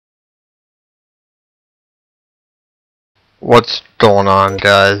What's going on,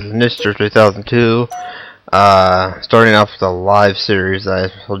 guys? Mr. 3002. Starting off with a live series I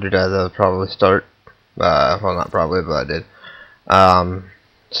told you guys I would probably start. Well, not probably, but I did.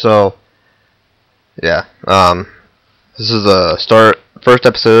 Yeah. This is the first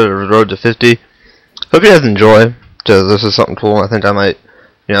episode of Road to 50. Hope you guys enjoy, because this is something cool. I think I might,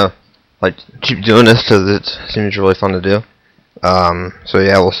 like keep doing this because it seems really fun to do. So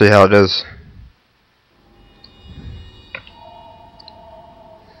yeah, we'll see how it is.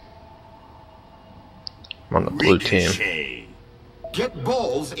 I'm on the blue team. Ricochet. Get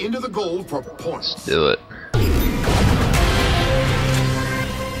balls into the goal for points. Let's do it.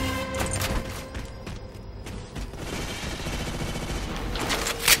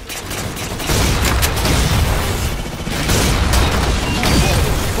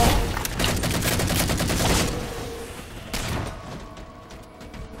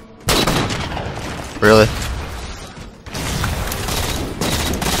 Really?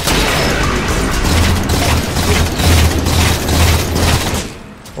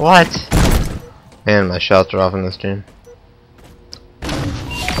 What? Man, my shots are off in this game.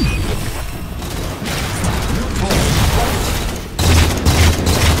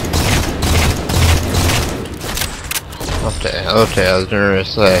 Okay, I was gonna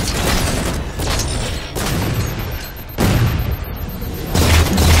say.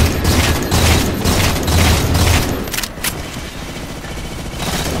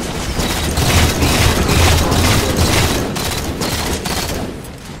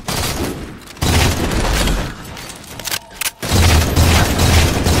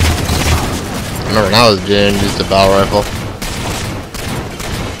 Remember when I was doing just a bow rifle.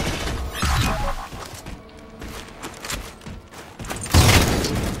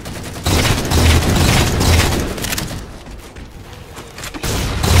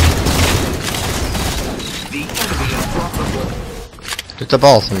 Get the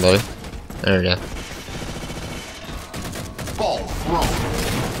ball, somebody. There we go. Ball thrown.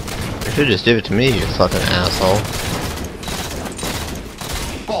 You should just give it to me, you fucking asshole.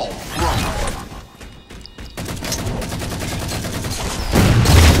 Ball thrown.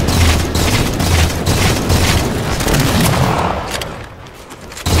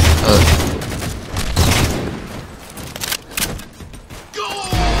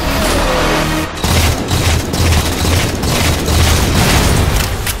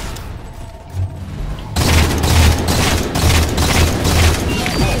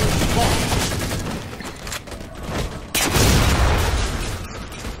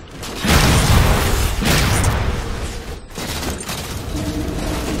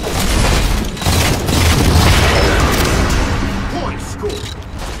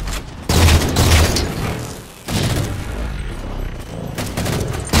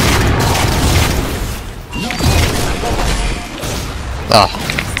 Ah.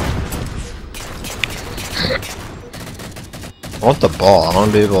 I want the ball. I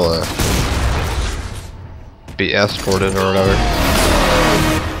want to be able to be escorted or whatever.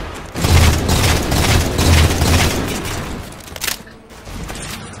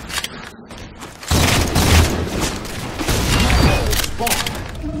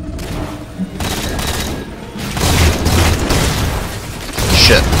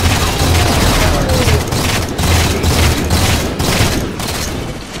 Shit.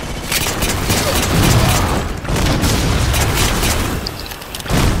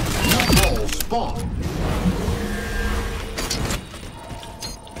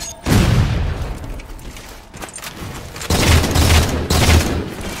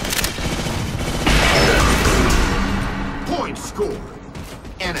 Point score.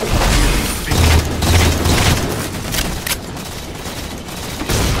 Enemy.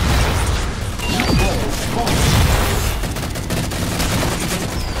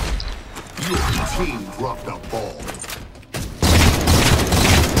 Your team dropped a ball.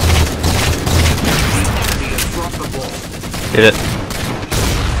 The enemy has dropped the ball. Get it.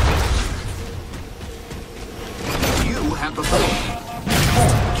 You have the ball.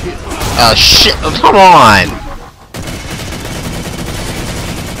 Kill. Oh shit, oh, come on!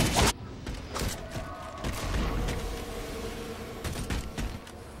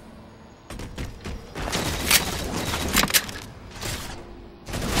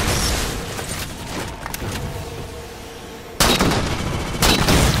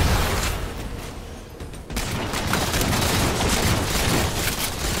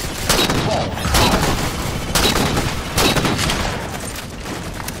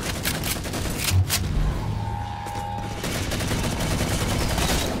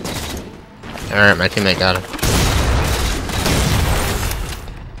 Alright, my teammate got him.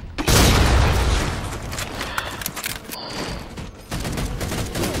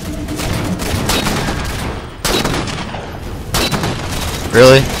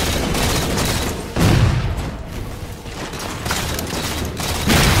 Really?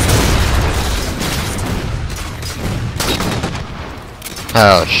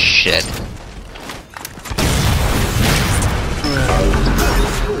 Oh shit.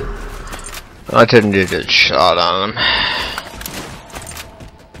 I didn't do a good shot on him.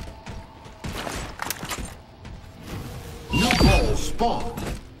 New balls spawn.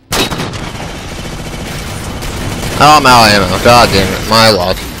 Oh, I'm out of ammo. God damn it. My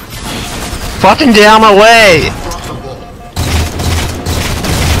luck. Fucking get out of my way! Drop the ball.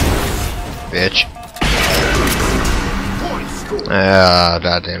 Bitch. Point score. Ah,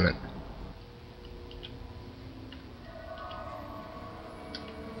 god damn it.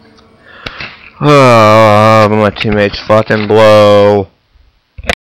 Oh, my teammates fucking blow.